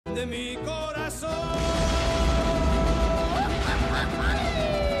de mi corazón.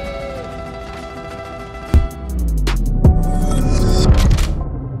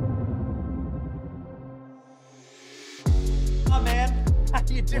 Oh, man. How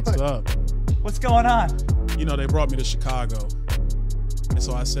you doing? What's up? What's going on? You know, they brought me to Chicago. And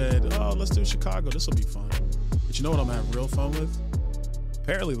so I said, oh, let's do Chicago. This will be fun. But you know what I'm having real fun with?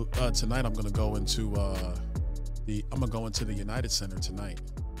 Apparently, tonight I'm going to go into the United Center tonight.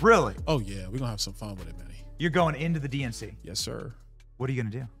 Really? Oh, yeah. We're going to have some fun with it, Benny. You're going into the DNC? Yes, sir. What are you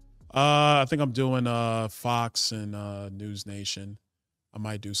going to do? I think I'm doing Fox and News Nation. I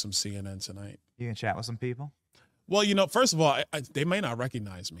might do some CNN tonight. You going to chat with some people? Well, you know, first of all, they may not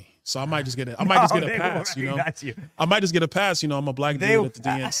recognize me, so I might just get a pass. You know, I might just get a pass. You know, I'm a black dude at the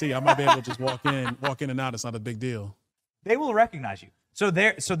DNC. I might be able to just walk in and out. It's not a big deal. They will recognize you. So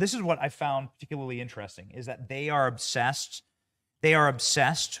this is what I found particularly interesting is that they are obsessed. They are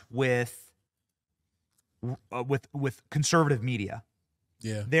obsessed with conservative media.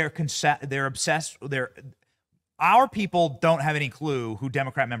 Yeah, they're obsessed. Our people don't have any clue who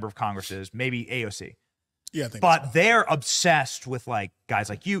Democrat member of Congress is. Maybe AOC. Yeah, I think but so. They're obsessed with like guys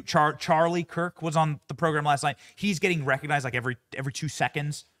like you. Charlie Kirk was on the program last night. He's getting recognized like every 2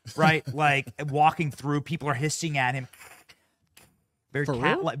 seconds, right? Like walking through, people are hissing at him. Very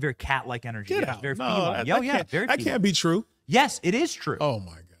cat-like energy. Get Yeah, out. very No, feline. that can't be true. Yes, it is true. Oh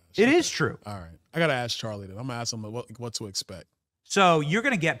my gosh, it is true. All right, I gotta ask Charlie then. I'm gonna ask him what to expect. So you're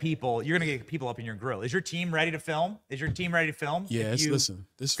gonna get people. You're gonna get people up in your grill. Is your team ready to film? Yeah, listen.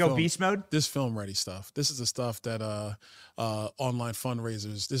 This go film, beast mode. This film ready stuff. This is the stuff that online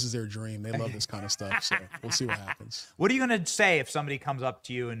fundraisers. This is their dream. They love this kind of stuff. So we'll see what happens. What are you gonna say if somebody comes up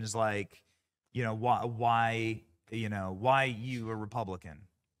to you and is like, you know, why you a Republican?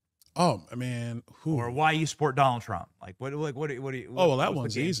 Oh man, who? Or why you support Donald Trump? Like what do you? Oh well, that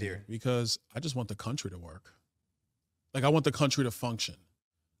one's easy because I just want the country to work. Like I want the country to function.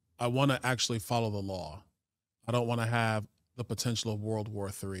 I want to actually follow the law. I don't want to have the potential of World War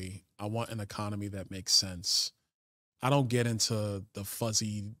III. I want an economy that makes sense. I don't get into the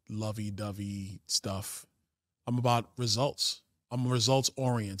fuzzy, lovey-dovey stuff. I'm about results. I'm results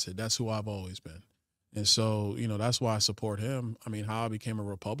oriented. That's who I've always been. And so, you know, that's why I support him. I mean, how I became a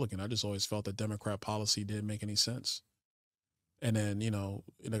Republican, I just always felt that Democrat policy didn't make any sense. And then, you know,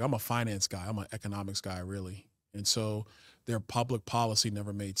 like I'm a finance guy. I'm an economics guy, really. And so their public policy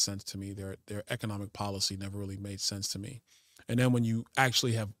never made sense to me. Their economic policy never really made sense to me. And then when you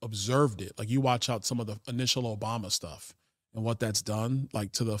actually have observed it, like you watch out some of the initial Obama stuff and what that's done,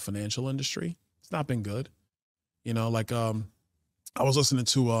 like to the financial industry, it's not been good. You know, like I was listening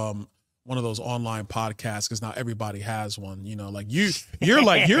to one of those online podcasts because now everybody has one. You know, like you're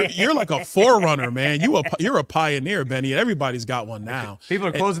like a forerunner, man. You're a pioneer, Benny. Everybody's got one now. People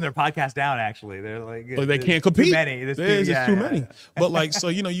are closing their podcast down. Actually, they're like they can't compete. Too many. There's too many. But like, so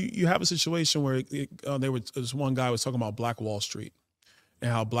you know, you have a situation where this one guy was talking about Black Wall Street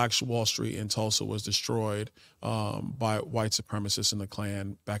and how Black Wall Street in Tulsa was destroyed by white supremacists in the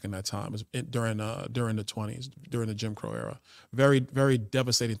Klan back in that time. It was during the 20s, during the Jim Crow era. Very, very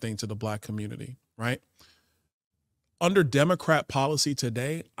devastating thing to the Black community, right? Under Democrat policy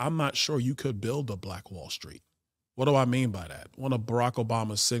today, I'm not sure you could build a Black Wall Street. What do I mean by that? One of Barack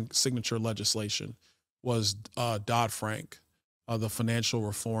Obama's signature legislation was Dodd-Frank, the financial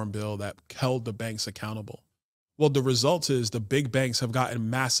reform bill that held the banks accountable. Well, the result is the big banks have gotten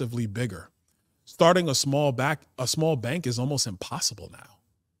massively bigger. Starting a small bank is almost impossible now.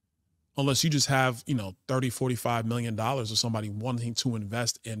 Unless you just have, you know, $30, $45 million or somebody wanting to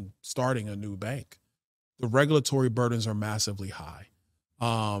invest in starting a new bank. The regulatory burdens are massively high.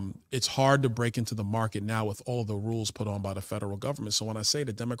 It's hard to break into the market now with all of the rules put on by the federal government. So when I say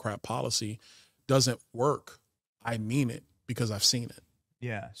the Democrat policy doesn't work, I mean it because I've seen it.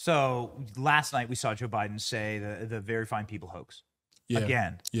 Yeah. So last night we saw Joe Biden say the very fine people hoax. Yeah.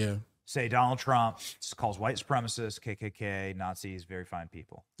 Again. Yeah. Say Donald Trump calls white supremacists, KKK, Nazis, very fine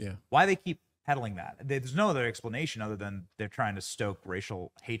people. Yeah. Why they keep peddling that? There's no other explanation other than they're trying to stoke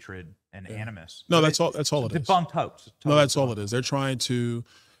racial hatred and animus. No, that's all it is. Debunked hoax. No, that's all it is. They're trying to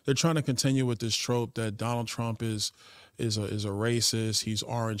continue with this trope that Donald Trump is a racist. He's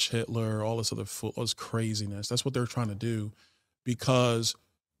Orange Hitler. All this all this craziness. That's what they're trying to do. Because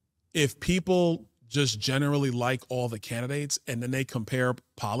if people just generally like all the candidates and then they compare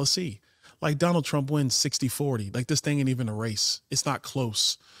policy, like Donald Trump wins 60-40, like this thing ain't even a race. It's not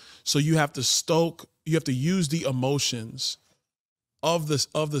close. So you have to use the emotions of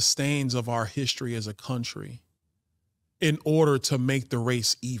the stains of our history as a country in order to make the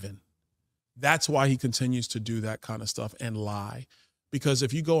race even. That's why he continues to do that kind of stuff and lie. Because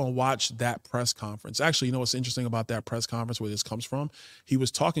if you go and watch that press conference, actually, you know what's interesting about that press conference, where this comes from? He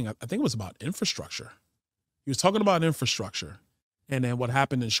was talking, I think it was about infrastructure. He was talking about infrastructure. And then what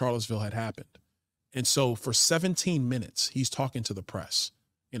happened in Charlottesville had happened. And so for 17 minutes, he's talking to the press.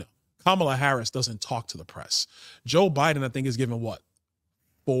 You know, Kamala Harris doesn't talk to the press. Joe Biden, I think, is given what?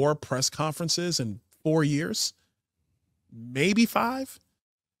 4 press conferences in 4 years? Maybe 5?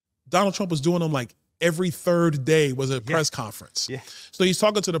 Donald Trump was doing them like every third day was a press conference. Yeah. So he's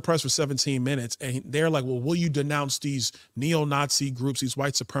talking to the press for 17 minutes, and they're like, well, will you denounce these neo-Nazi groups, these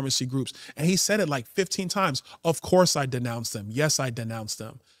white supremacy groups? And he said it like 15 times. Of course I denounce them. Yes, I denounce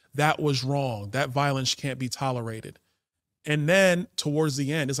them. That was wrong. That violence can't be tolerated. And then towards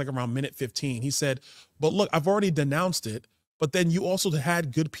the end, it's like around minute 15, he said, but look, I've already denounced it, but then you also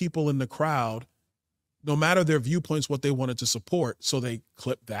had good people in the crowd, no matter their viewpoints, what they wanted to support. So they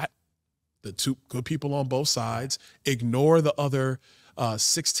clipped that. The 2 good people on both sides, ignore the other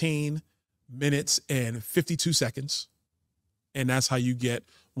 16 minutes and 52 seconds. And that's how you get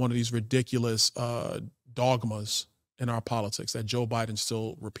one of these ridiculous dogmas in our politics that Joe Biden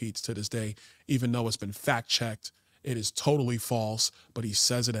still repeats to this day, even though it's been fact-checked. It is totally false, but he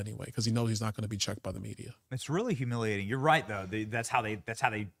says it anyway because he knows he's not going to be checked by the media. It's really humiliating. You're right, though. That's how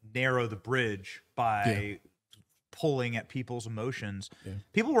they narrow the bridge by pulling at people's emotions. Yeah.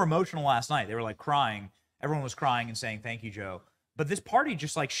 People were emotional last night. They were like crying. Everyone was crying and saying, thank you, Joe. But this party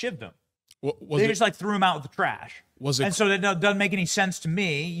just like shivved him. They just like threw him out with the trash. And so that doesn't make any sense to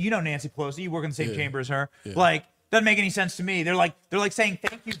me. You know Nancy Pelosi, you work in the same chamber as her. Yeah. Like, doesn't make any sense to me. They're like saying,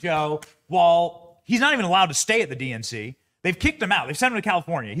 thank you, Joe, while he's not even allowed to stay at the DNC. They've kicked him out. They've sent him to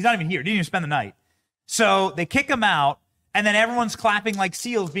California. He's not even here. Didn't even spend the night. So they kick him out, and then everyone's clapping like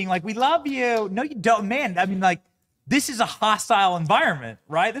seals, being like, we love you. No, you don't. Man, I mean, like, this is a hostile environment,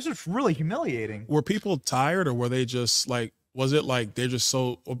 right? This is really humiliating. Were people tired, or were they just like, was it like they're just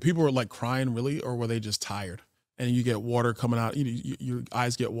so, or people were like crying really, or were they just tired? And you get water coming out, your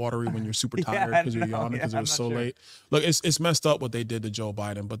eyes get watery when you're super tired because you're yawning because it was so late. Look, it's messed up what they did to Joe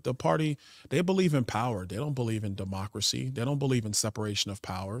Biden, but the party, they believe in power. They don't believe in democracy. They don't believe in separation of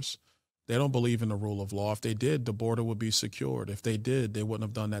powers. They don't believe in the rule of law. If they did, the border would be secured. If they did, they wouldn't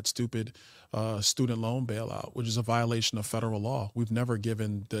have done that stupid student loan bailout, which is a violation of federal law. We've never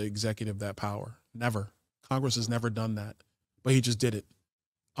given the executive that power. Never. Congress has never done that, but he just did it.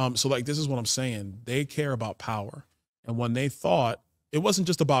 So like, this is what I'm saying. They care about power. And when they thought, it wasn't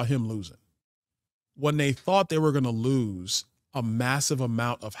just about him losing. When they thought they were going to lose a massive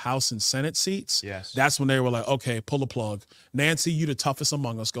amount of House and Senate seats, that's when they were like, okay, pull the plug. Nancy, you the toughest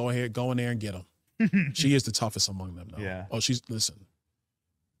among us. Go ahead, go in there and get them. She is the toughest among them, though. Yeah. Oh, listen.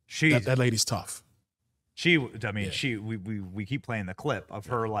 That lady's tough. We keep playing the clip of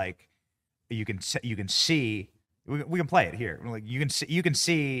her, like, you can see, we can play it here. Like, you can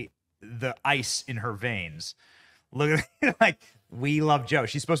see the ice in her veins. Look at it, like, we love Joe.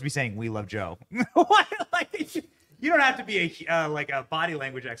 She's supposed to be saying, we love Joe. What? Like, you don't have to be a body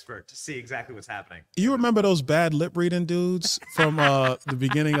language expert to see exactly what's happening. You remember those bad lip reading dudes from the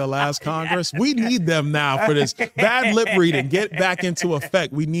beginning of last Congress? We need them now for this. Bad lip reading, get back into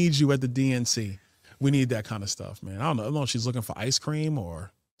effect. We need you at the DNC. We need that kind of stuff, man. I don't know if she's looking for ice cream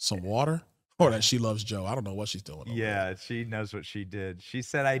or some water, or that she loves Joe. I don't know what she's doing. Yeah, she knows what she did. She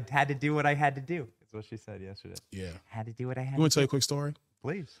said, I had to do what I had to do. That's what she said yesterday. Yeah. Had to do what I had to do. You want to tell you a quick story?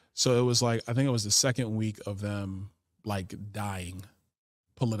 Please. So it was like, I think it was the second week of them like dying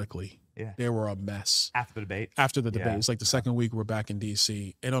politically. Yeah. They were a mess. After the debate? After the debate. It's like the second week we're back in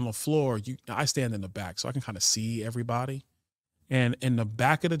D.C. And on the floor, I stand in the back so I can kind of see everybody. And in the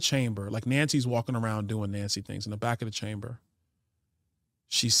back of the chamber, like Nancy's walking around doing Nancy things. In the back of the chamber,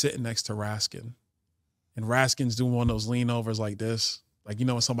 she's sitting next to Raskin. And Raskin's doing one of those lean overs like this. Like, you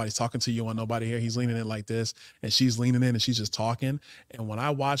know, when somebody's talking to you and nobody here, he's leaning in like this, and she's leaning in and she's just talking. And when I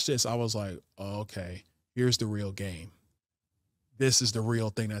watched this, I was like, oh, okay, here's the real game. This is the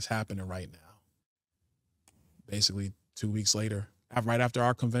real thing that's happening right now. Basically, 2 weeks later, right after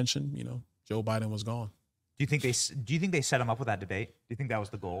our convention, you know, Joe Biden was gone. Do you think they set him up with that debate? Do you think that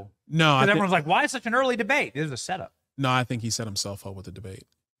was the goal? No. Because everyone's like, why is such an early debate? There's a setup. No, I think he set himself up with the debate.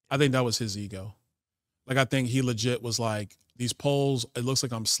 I think that was his ego. Like, I think he legit was like, these polls, it looks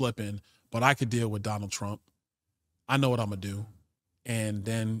like I'm slipping, but I could deal with Donald Trump. I know what I'm going to do. And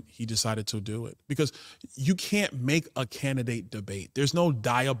then he decided to do it. Because you can't make a candidate debate. There's no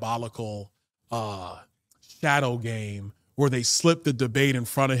diabolical shadow game where they slip the debate in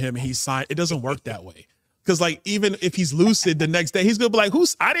front of him and he signed. It doesn't work that way. Because, like, even if he's lucid the next day, he's going to be like,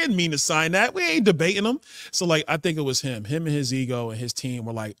 I didn't mean to sign that. We ain't debating him. So, like, I think it was him. Him and his ego and his team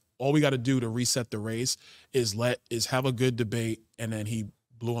were like, all we got to do to reset the race is have a good debate, and then he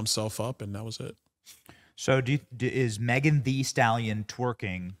blew himself up, and that was it. So is Megan Thee Stallion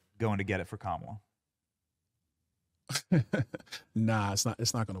twerking going to get it for Kamala? Nah, it's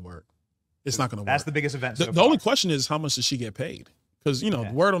not going to work. It's not going to work. That's the biggest event. The only question is, how much does she get paid? Because, the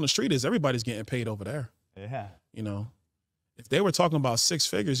word on the street is everybody's getting paid over there. Yeah. If they were talking about six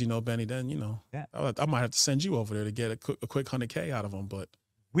figures, Benny, then, yeah. I might have to send you over there to get a quick 100K out of them. But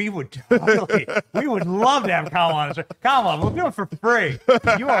we would love to have Kamala on the show. Kamala, we'll do it for free.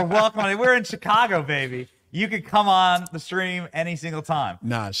 You are welcome. We're in Chicago, baby. You could come on the stream any single time.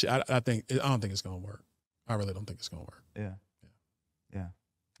 Nah, I don't think it's going to work. I really don't think it's going to work. Yeah.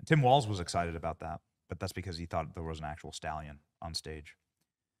 Tim Walz was excited about that, but that's because he thought there was an actual stallion on stage.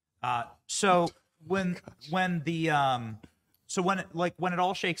 So when it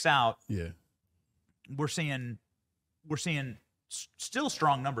all shakes out, yeah, we're seeing still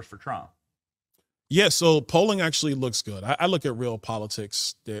strong numbers for Trump. Yeah, so polling actually looks good. I look at Real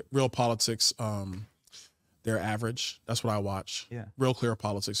Politics, their average. That's what I watch. Yeah. Real Clear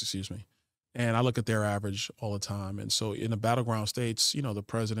Politics, excuse me. And I look at their average all the time. And so in the battleground states, the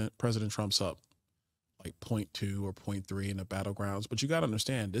President Trump's up like 0.2 or 0.3 in the battlegrounds. But you got to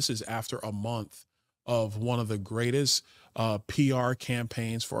understand, this is after a month of one of the greatest PR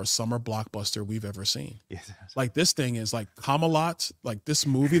campaigns for a summer blockbuster we've ever seen. Yes. Like, this thing is like Camelot, like this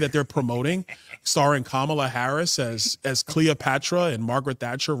movie that they're promoting, starring Kamala Harris as Cleopatra and Margaret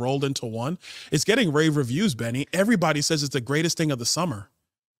Thatcher rolled into one. It's getting rave reviews, Benny. Everybody says it's the greatest thing of the summer.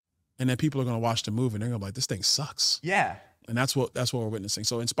 And then people are going to watch the movie and they're going to be like, this thing sucks. Yeah. And that's what we're witnessing.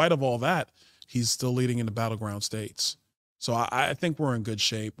 So in spite of all that, he's still leading in the battleground states. So I think we're in good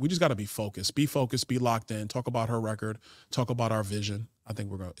shape. We just got to be focused, be locked in, talk about her record, talk about our vision. I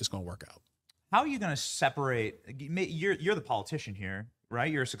think it's going to work out. How are you going to separate? You're the politician here,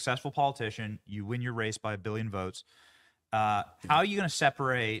 right? You're a successful politician. You win your race by 1 billion votes. How are you going to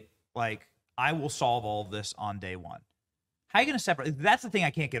separate, like, I will solve all of this on day one? How are you going to separate? That's the thing I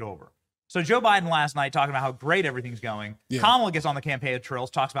can't get over. So Joe Biden last night talking about how great everything's going. Yeah. Kamala gets on the campaign trails,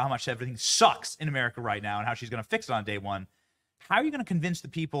 talks about how much everything sucks in America right now and how she's going to fix it on day one. How are you going to convince the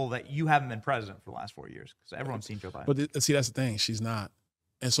people that you haven't been president for the last 4 years? Because everyone's seen Joe Biden. But see, that's the thing. She's not.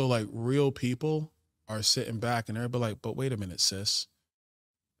 And so, like, real people are sitting back and they're like, but wait a minute, sis.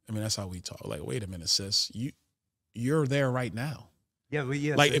 I mean, that's how we talk. Like, wait a minute, sis. You're there right now. Yeah,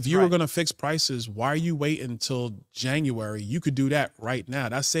 like, if you were going to fix prices, why are you waiting until January? You could do that right now.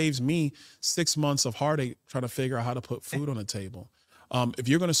 That saves me 6 months of heartache trying to figure out how to put food on the table. If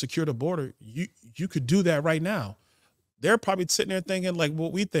you're going to secure the border, you could do that right now. They're probably sitting there thinking, like,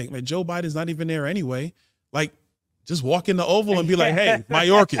 what we think, man, Joe Biden's not even there anyway. Like, just walk in the Oval and be like, hey,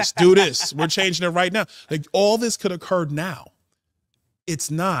 Mayorkas, do this. We're changing it right now. Like, all this could occur now. It's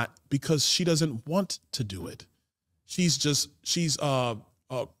not, because she doesn't want to do it. She's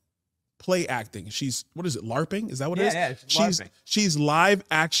play acting. She's, what is it, LARPing? Is that what it is? Yeah, she's live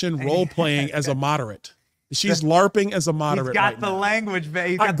action role playing as a moderate. She's LARPing as a moderate. He's got right the now. language,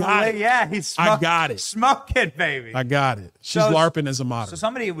 baby. I got it. Yeah, he's I got it. Smoking, baby. I got it. She's LARPing as a moderate. So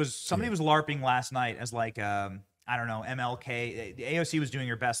somebody was LARPing last night as like I don't know, MLK. AOC was doing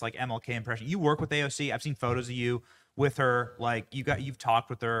her best like MLK impression. You work with AOC. I've seen photos of you with her. Like you've talked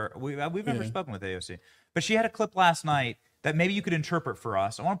with her. We've never spoken with AOC, but she had a clip last night that maybe you could interpret for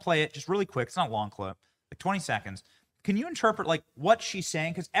us. I want to play it just really quick. It's not a long clip, like 20 seconds. Can you interpret like what she's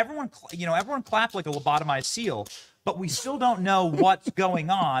saying? Because everyone clapped like a lobotomized seal, but we still don't know what's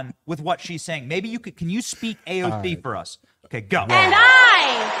going on with what she's saying. Maybe you could. Can you speak AOC for us? Okay, go. And I,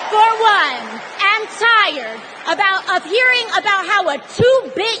 for one, am tired of hearing about how a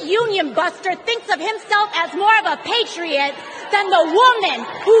 2-bit union buster thinks of himself as more of a patriot than the woman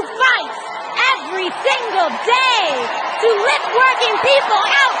who fights every single day to lift working people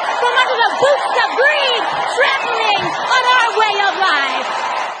out from under the boots of greed, trampling on our way of life.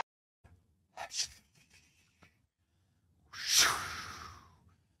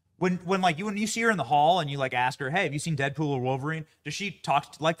 When you see her in the hall and you like ask her, hey, have you seen Deadpool or Wolverine? Does she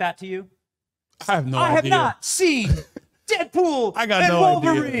talk like that to you? I have no idea. I have not seen Deadpool and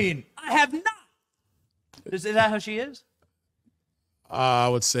Wolverine. Idea. I have not. Is that how she is? I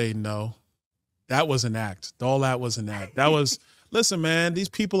would say no. That was an act. All that was an act. That was, listen, man, these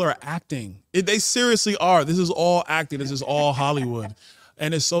people are acting. They seriously are. This is all acting. This is all Hollywood.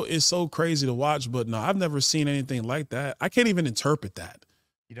 And it's so crazy to watch. But no, I've never seen anything like that. I can't even interpret that.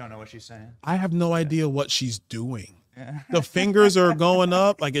 You don't know what she's saying? I have no idea what she's doing. The fingers are going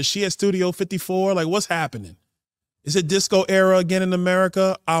up. Like, is she at Studio 54? Like, what's happening? Is it disco era again in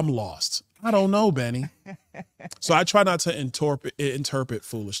America? I'm lost. I don't know, Benny. So I try not to interpret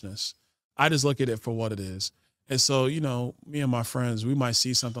foolishness. I just look at it for what it is. And so, you know, me and my friends, we might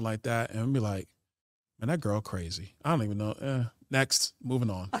see something like that and we'll be like, man, that girl crazy. I don't even know. Next, moving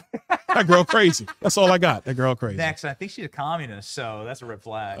on. That girl crazy. That's all I got. That girl crazy. Next, I think she's a communist, so that's a red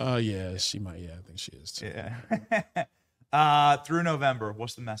flag. Yeah, she might. Yeah, I think she is too. Yeah. Through November,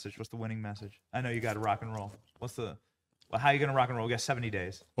 what's the message? What's the winning message? I know you got to rock and roll. How are you gonna rock and roll? We got 70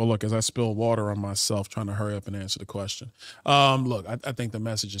 days. Well, look, as I spill water on myself, trying to hurry up and answer the question. Look, I think the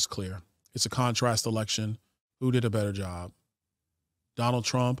message is clear. It's a contrast election. Who did a better job? Donald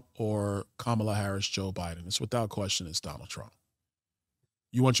Trump or Kamala Harris, Joe Biden? It's without question, it's Donald Trump.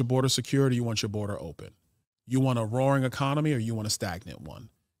 You want your border secured or you want your border open? You want a roaring economy or you want a stagnant one?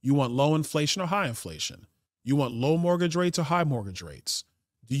 You want low inflation or high inflation? You want low mortgage rates or high mortgage rates?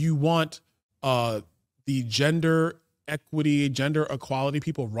 Do you want the gender equity, gender equality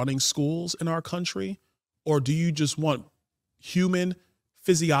people running schools in our country? Or do you just want human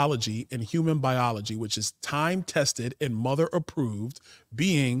physiology and human biology, which is time tested and mother approved,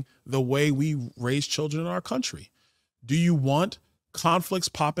 being the way we raise children in our country? Do you want conflicts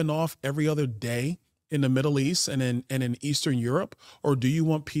popping off every other day in the Middle East and in Eastern Europe? Or do you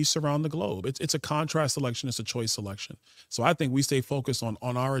want peace around the globe? It's a contrast election. It's a choice election. So I think we stay focused on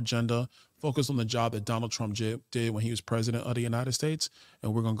our agenda, focused on the job that Donald Trump did when he was president of the United States.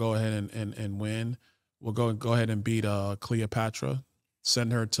 And we're going to go ahead and win. We'll go ahead and beat Cleopatra,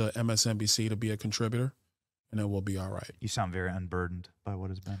 send her to MSNBC to be a contributor, and then we'll be all right. You sound very unburdened by what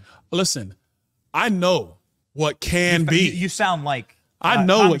has been. Listen, I know what can be. You sound like I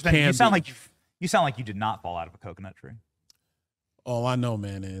know what can be. You sound like you did not fall out of a coconut tree. All I know,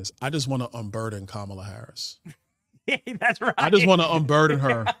 man, is I just want to unburden Kamala Harris. That's right. I just want to unburden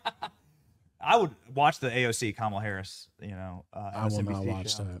her. I would watch the AOC Kamala Harris, I will not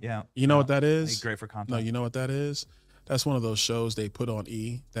watch that. Yeah. You know what that is? Great for content. No, you know what that is? That's one of those shows they put on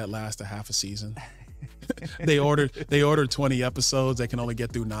E that last a half a season. They ordered 20 episodes. They can only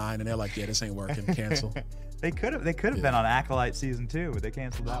get through 9, and they're like, yeah, this ain't working. Cancel. They could have been on Acolyte season 2, but they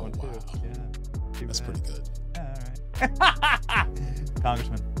canceled that one too. Yeah. That's pretty good. Yeah, all right.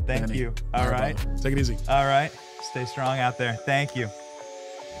 Congressman, thank you. All right. Take it easy. All right. Stay strong out there. Thank you.